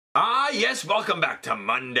Ah, yes, welcome back to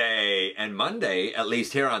Monday. And Monday, at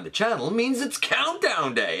least here on the channel, means it's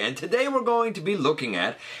countdown day. And today we're going to be looking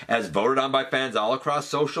at, as voted on by fans all across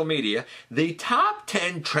social media, the top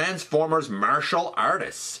 10 Transformers martial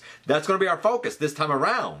artists. That's going to be our focus this time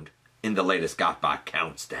around in the latest GotBot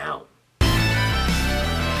Counts Down.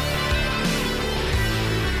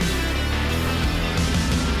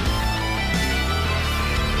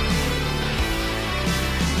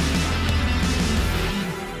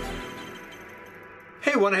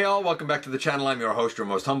 Hey one, hey all, welcome back to the channel. I'm your host, your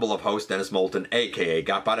most humble of hosts, Dennis Moulton, aka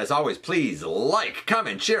GotBot. As always, please like,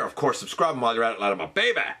 comment, share, of course, subscribe, and while you're at it, let my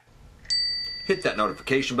baby. Hit that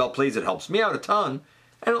notification bell, please. It helps me out a ton,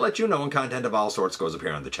 and it'll let you know when content of all sorts goes up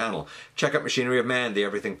here on the channel. Check out Machinery of Man, The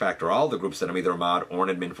Everything Factor, all the groups that I'm either a mod or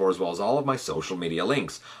an admin for, as well as all of my social media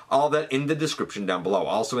links. All that in the description down below.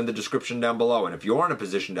 Also in the description down below. And if you're in a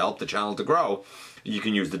position to help the channel to grow, you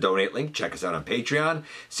can use the donate link, check us out on Patreon,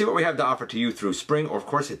 see what we have to offer to you through Spring, or of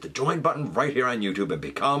course hit the join button right here on YouTube and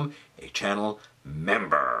become a channel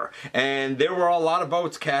member. And there were a lot of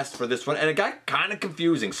votes cast for this one, and it got kind of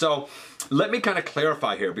confusing. So let me kind of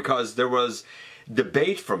clarify here, because there was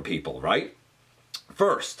debate from people, right?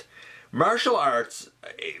 First, martial arts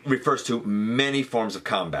refers to many forms of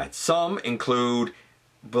combat. Some include,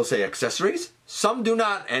 we'll say, accessories. Some do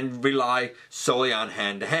not and rely solely on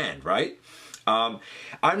hand-to-hand, right?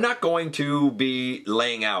 I'm not going to be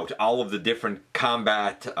laying out all of the different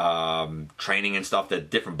combat training and stuff that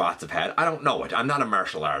different bots have had. I don't know it. I'm not a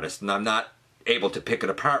martial artist, and I'm not able to pick it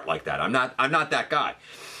apart like that. I'm not that guy.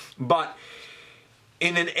 But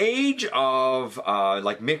in an age of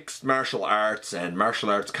like mixed martial arts and martial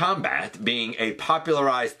arts combat being a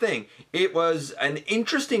popularized thing, it was an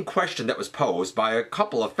interesting question that was posed by a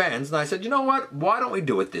couple of fans, and I said, you know what? Why don't we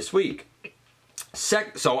do it this week?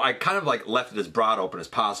 So I kind of like left it as broad open as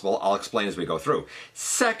possible. I'll explain as we go through.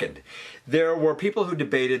 Second, there were people who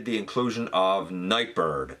debated the inclusion of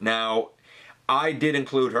Nightbird. Now, I did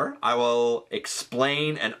include her. I will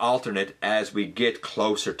explain an alternate as we get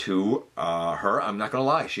closer to her. I'm not going to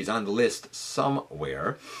lie, she's on the list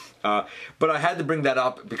somewhere. But I had to bring that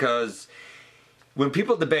up because when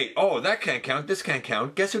people debate, oh, that can't count, this can't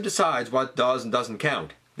count, guess who decides what does and doesn't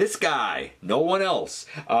count? This guy, no one else.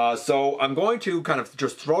 So I'm going to kind of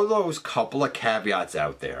just throw those couple of caveats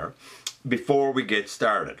out there before we get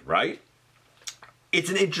started, right? It's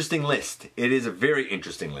an interesting list. It is a very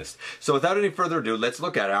interesting list. So without any further ado, let's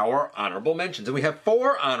look at our honorable mentions. And we have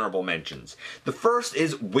 4 honorable mentions. The first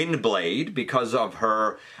is Windblade, because of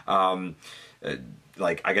her,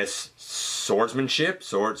 like, I guess, swordsmanship,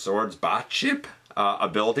 swordsbotship.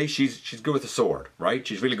 Ability. She's good with the sword, right?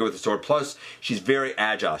 She's really good with the sword. Plus, she's very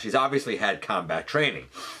agile. She's obviously had combat training.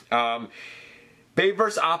 Babe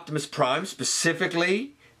vs. Optimus Prime,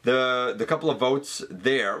 specifically, the couple of votes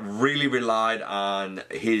there really relied on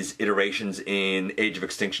his iterations in Age of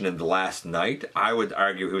Extinction and The Last Knight. I would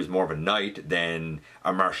argue he was more of a knight than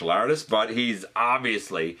a martial artist, but he's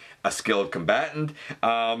obviously a skilled combatant.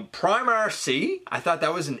 Prime RC, I thought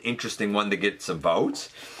that was an interesting one to get some votes.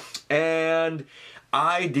 And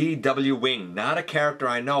IDW Wing, not a character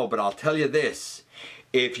I know, but I'll tell you this.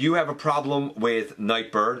 If you have a problem with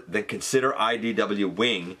Nightbird, then consider IDW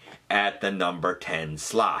Wing at the number 10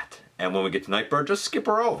 slot. And when we get to Nightbird, just skip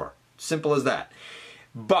her over. Simple as that.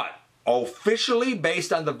 But officially,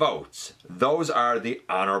 based on the votes, those are the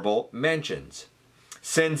honorable mentions.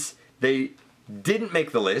 Since they didn't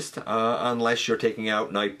make the list, unless you're taking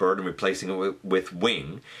out Nightbird and replacing it with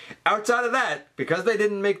Wing. Outside of that, because they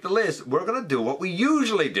didn't make the list, we're going to do what we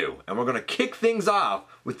usually do. And we're going to kick things off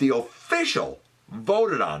with the official,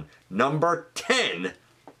 voted on, number 10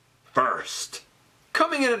 first.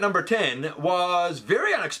 Coming in at number 10 was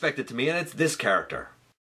very unexpected to me, and it's this character.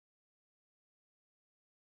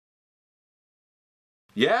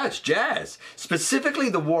 Yeah, it's Jazz. Specifically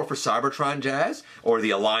the War for Cybertron Jazz, or the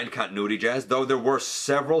Aligned Continuity Jazz, though there were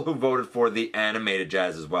several who voted for the animated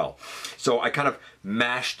Jazz as well. So I kind of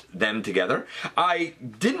mashed them together. I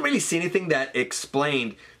didn't really see anything that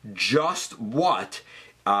explained just what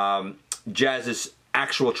Jazz's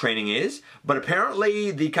actual training is, but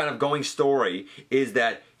apparently the kind of going story is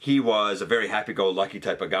that he was a very happy-go-lucky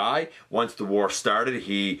type of guy. Once the war started,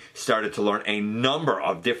 he started to learn a number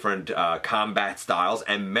of different combat styles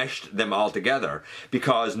and meshed them all together,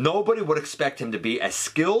 because nobody would expect him to be as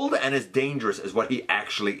skilled and as dangerous as what he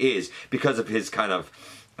actually is, because of his kind of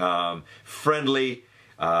friendly,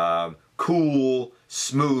 cool,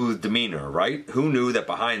 smooth demeanor, right? Who knew that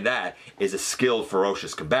behind that is a skilled,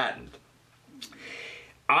 ferocious combatant?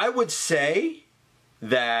 I would say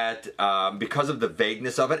that because of the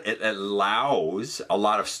vagueness of it, it allows a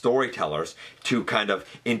lot of storytellers to kind of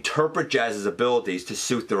interpret Jazz's abilities to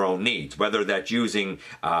suit their own needs, whether that's using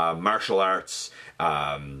martial arts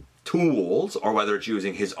tools or whether it's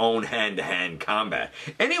using his own hand-to-hand combat.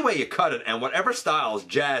 Any way you cut it, and whatever styles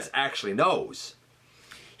Jazz actually knows,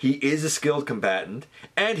 he is a skilled combatant,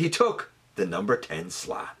 and he took the number 10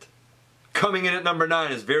 slot. Coming in at number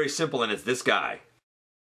 9 is very simple, and it's this guy.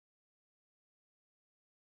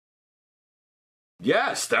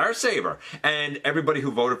 Yeah, Star Saber. And everybody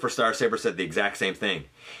who voted for Star Saber said the exact same thing.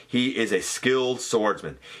 He is a skilled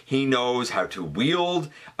swordsman. He knows how to wield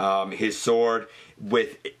his sword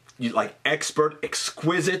with like expert,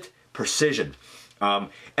 exquisite precision. And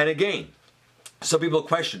again, some people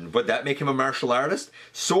question, would that make him a martial artist?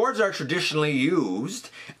 Swords are traditionally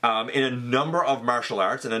used in a number of martial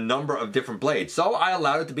arts and a number of different blades. So I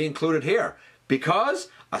allowed it to be included here because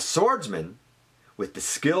a swordsman with the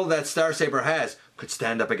skill that Star Saber has could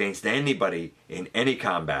stand up against anybody in any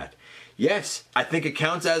combat. Yes, I think it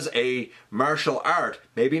counts as a martial art,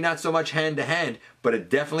 maybe not so much hand-to-hand, but it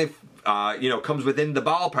definitely comes within the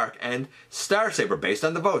ballpark, and Star Saber, based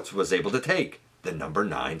on the votes, was able to take the number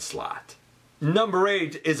 9 slot. Number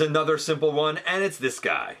 8 is another simple one, and it's this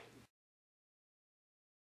guy.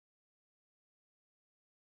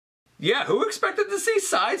 Yeah, who expected to see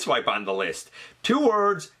Sideswipe on the list? 2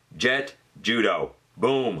 words, Jet Judo.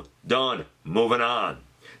 Boom, done, moving on.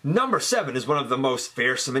 Number 7 is one of the most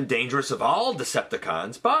fearsome and dangerous of all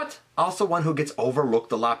Decepticons, but also one who gets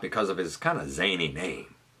overlooked a lot because of his kind of zany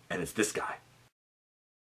name. And it's this guy.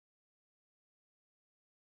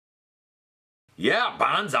 Yeah,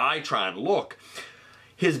 Banzaitron, look.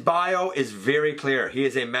 His bio is very clear. He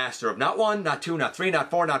is a master of not 1, not 2, not 3, not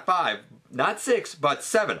 4, not 5, not 6, but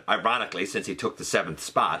 7. Ironically, since he took the 7th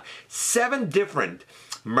spot. 7 different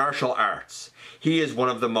martial arts. He is one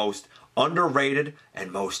of the most underrated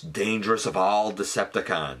and most dangerous of all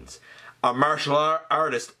Decepticons. A martial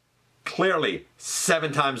artist clearly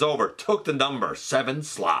 7 times over took the number 7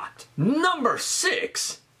 slot. Number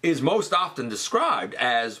 6 is most often described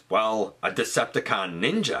as, well, a Decepticon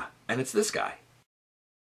ninja, and it's this guy.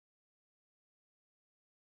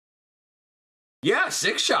 Yeah,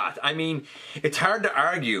 6-shot. I mean, it's hard to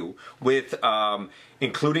argue with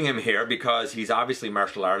including him here because he's obviously a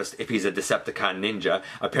martial artist if he's a Decepticon ninja.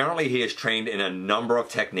 Apparently he is trained in a number of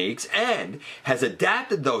techniques and has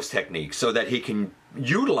adapted those techniques so that he can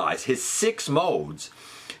utilize his 6 modes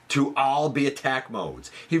to all be attack modes.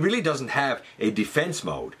 He really doesn't have a defense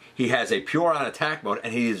mode. He has a pure on attack mode,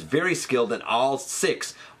 and he is very skilled in all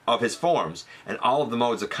 6 of his forms and all of the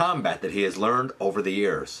modes of combat that he has learned over the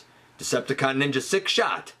years. Decepticon Ninja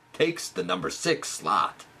 6-shot takes the number 6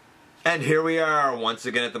 slot. And here we are, once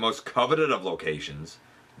again at the most coveted of locations,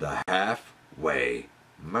 the halfway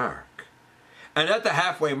mark. And at the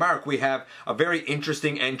halfway mark, we have a very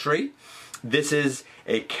interesting entry. This is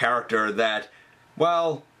a character that,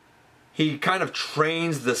 well, he kind of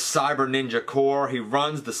trains the Cyber Ninja Corps. He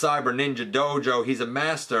runs the Cyber Ninja Dojo. He's a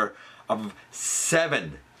master of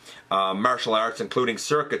 7 martial arts, including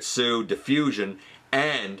Circuitsu, Diffusion,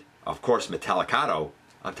 and of course, Metallicato.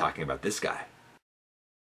 I'm talking about this guy.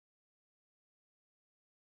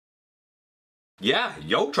 Yeah,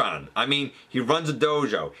 Yotron. I mean, he runs a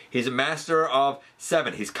dojo. He's a master of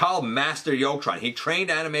 7. He's called Master Yotron. He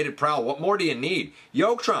trained Animated Prowl. What more do you need?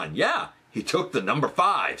 Yotron, yeah. He took the number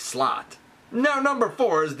 5 slot. Now, number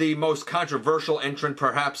 4 is the most controversial entrant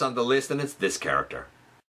perhaps on the list, and it's this character.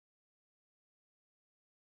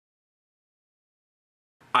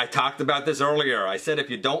 I talked about this earlier. I said if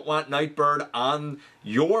you don't want Nightbird on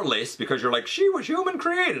your list because you're like, she was human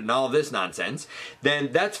created and all of this nonsense,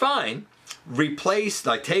 then that's fine. Replace,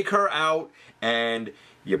 like take her out and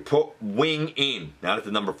you put Wing in. Not at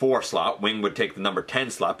the number 4 slot. Wing would take the number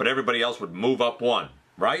 10 slot, but everybody else would move up 1.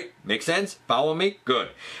 Right? Make sense? Follow me? Good.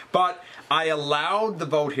 But I allowed the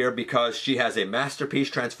vote here because she has a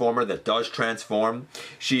Masterpiece Transformer that does transform.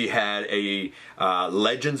 She had a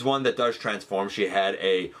Legends one that does transform. She had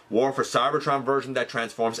a War for Cybertron version that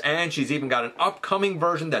transforms. And she's even got an upcoming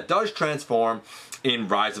version that does transform in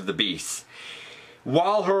Rise of the Beasts.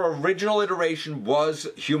 While her original iteration was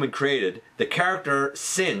human created, the character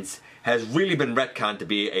since has really been retconned to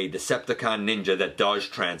be a Decepticon ninja that does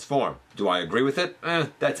transform. Do I agree with it?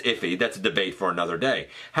 That's iffy. That's a debate for another day.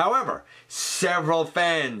 However, several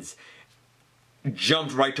fans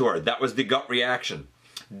jumped right to her. That was the gut reaction.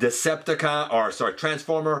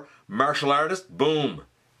 Transformer martial artist, boom.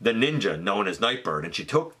 The ninja known as Nightbird, and she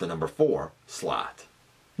took the number 4 slot.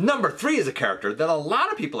 Number 3 is a character that a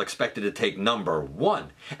lot of people expected to take number 1,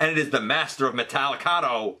 and it is the master of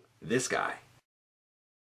Metallicato, this guy.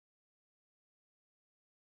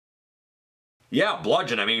 Yeah,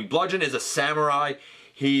 Bludgeon. I mean, Bludgeon is a samurai.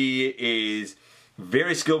 He is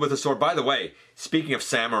very skilled with the sword. By the way, speaking of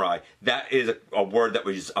samurai, that is a word that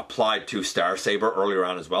was applied to Star Saber earlier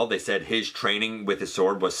on as well. They said his training with his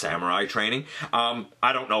sword was samurai training.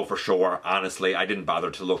 I don't know for sure, honestly. I didn't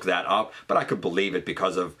bother to look that up, but I could believe it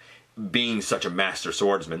because of being such a master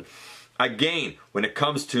swordsman. Again, when it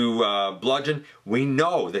comes to Bludgeon, we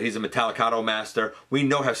know that he's a Metallicato master. We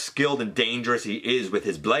know how skilled and dangerous he is with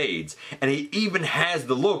his blades. And he even has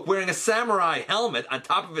the look wearing a samurai helmet on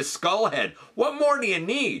top of his skull head. What more do you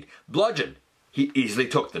need? Bludgeon, he easily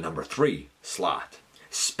took the number 3 slot.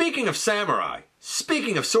 Speaking of samurai,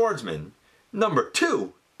 speaking of swordsmen, number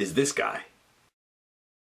 2 is this guy.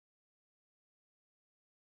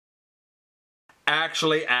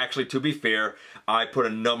 Actually, to be fair, I put a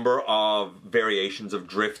number of variations of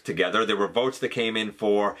Drift together. There were votes that came in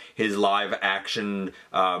for his live action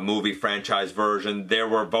movie franchise version. There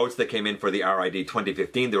were votes that came in for the RID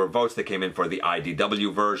 2015. There were votes that came in for the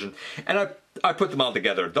IDW version. And I put them all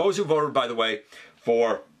together. Those who voted, by the way,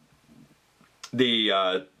 for the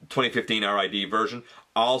 2015 RID version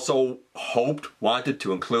also wanted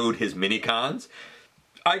to include his mini-cons.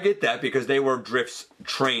 I get that because they were Drift's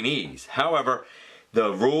trainees. However,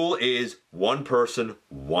 the rule is one person,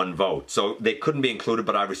 one vote. So they couldn't be included,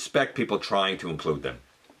 but I respect people trying to include them.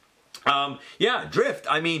 Yeah, Drift,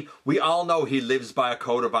 I mean, we all know he lives by a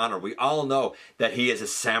code of honor. We all know that he is a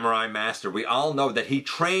samurai master. We all know that he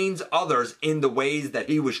trains others in the ways that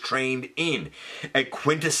he was trained in. A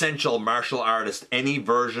quintessential martial artist, any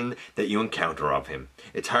version that you encounter of him.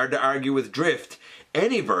 It's hard to argue with Drift,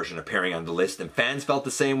 any version appearing on the list, and fans felt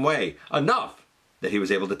the same way. Enough that he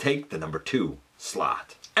was able to take the number 2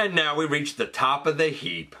 slot. And now we reach the top of the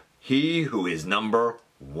heap. He who is number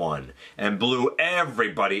 1 and blew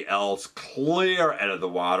everybody else clear out of the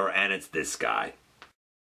water, and it's this guy.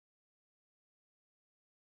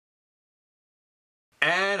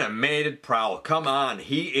 Animated Prowl. Come on,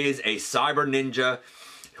 he is a cyber ninja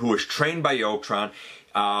who was trained by Yotron.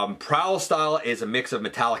 Prowl style is a mix of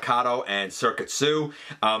Metallicato and Circuitsu,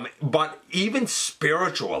 but even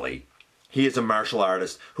spiritually, he is a martial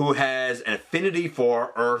artist who has an affinity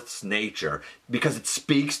for Earth's nature because it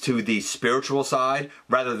speaks to the spiritual side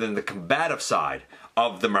rather than the combative side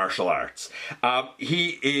of the martial arts.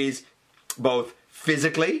 He is both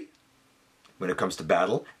physically, when it comes to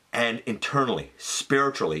battle, and internally,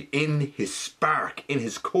 spiritually, in his spark, in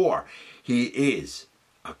his core. He is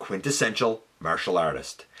a quintessential martial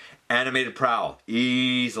artist. Animated Prowl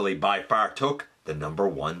easily by far took the number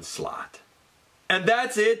 1 slot. And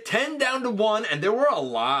that's it, 10 down to 1, and there were a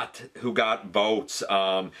lot who got votes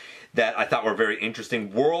that I thought were very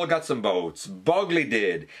interesting. Whirl got some votes, Bugley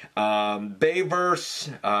did, Bayverse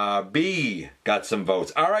B got some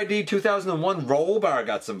votes, RID 2001 Rollbar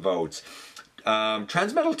got some votes,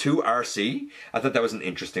 Transmetal 2 RC, I thought that was an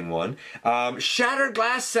interesting one, Shattered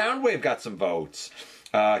Glass Soundwave got some votes,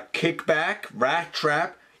 Kickback, Rat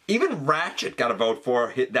Trap, even Ratchet got a vote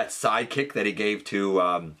for that sidekick that he gave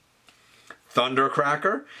to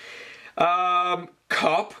Thundercracker.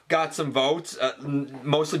 Cup got some votes,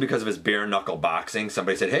 mostly because of his bare knuckle boxing.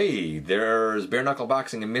 Somebody said, hey, there's bare knuckle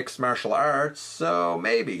boxing in mixed martial arts, so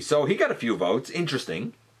maybe. So he got a few votes.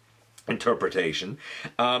 Interesting interpretation.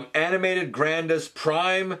 Animated Grandus,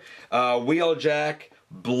 Prime, Wheeljack,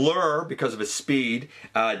 Blur because of his speed,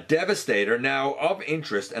 Devastator. Now, of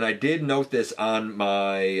interest, and I did note this on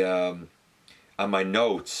my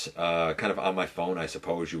notes, kind of on my phone, I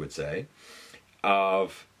suppose you would say,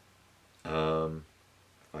 of, if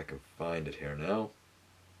I can find it here now,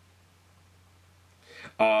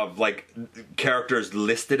 of like characters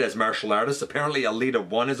listed as martial artists. Apparently Alita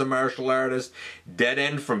 1 is a martial artist. Dead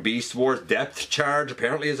End from Beast Wars, Depth Charge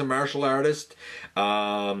apparently is a martial artist.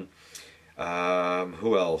 Who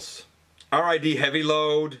else? RID Heavy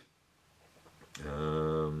Load.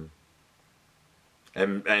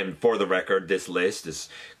 And for the record, this list is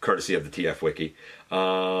courtesy of the TF Wiki.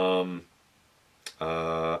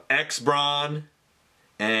 X-Bron,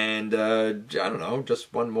 and I don't know,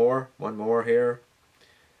 just one more here.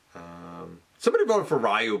 Somebody voted for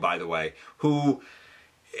Ryu, by the way, who,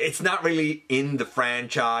 it's not really in the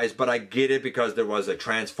franchise, but I get it because there was a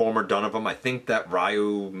Transformer done of him. I think that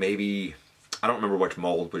Ryu maybe, I don't remember which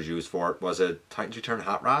mold was used for it. Was it Titans Return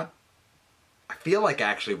Hot Rod? I feel like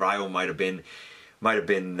actually Ryu might have been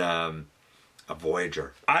a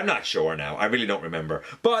Voyager. I'm not sure now. I really don't remember.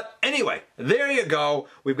 But anyway, there you go.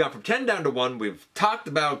 We've got from 10 down to 1. We've talked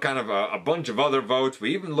about kind of a bunch of other votes.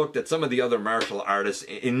 We even looked at some of the other martial artists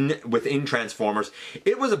within Transformers.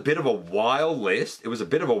 It was a bit of a wild list. It was a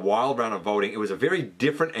bit of a wild round of voting. It was a very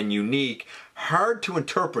different and unique, hard to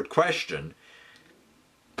interpret question.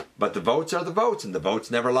 But the votes are the votes, and the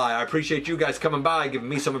votes never lie. I appreciate you guys coming by, giving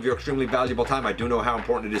me some of your extremely valuable time. I do know how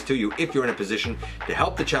important it is to you. If you're in a position to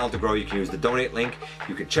help the channel to grow, you can use the donate link.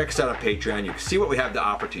 You can check us out on Patreon. You can see what we have to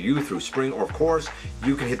offer to you through Spring, or of course,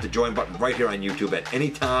 you can hit the join button right here on YouTube at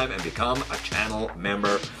any time and become a channel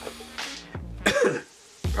member.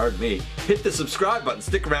 Pardon me. Hit the subscribe button,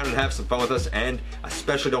 stick around and have some fun with us, and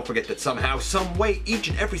especially don't forget that somehow, some way, each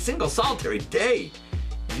and every single solitary day,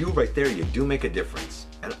 you right there, you do make a difference.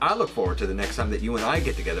 And I look forward to the next time that you and I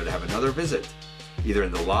get together to have another visit, either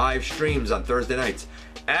in the live streams on Thursday nights,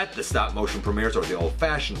 at the stop motion premieres, or the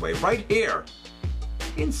old-fashioned way, right here,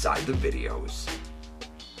 inside the videos.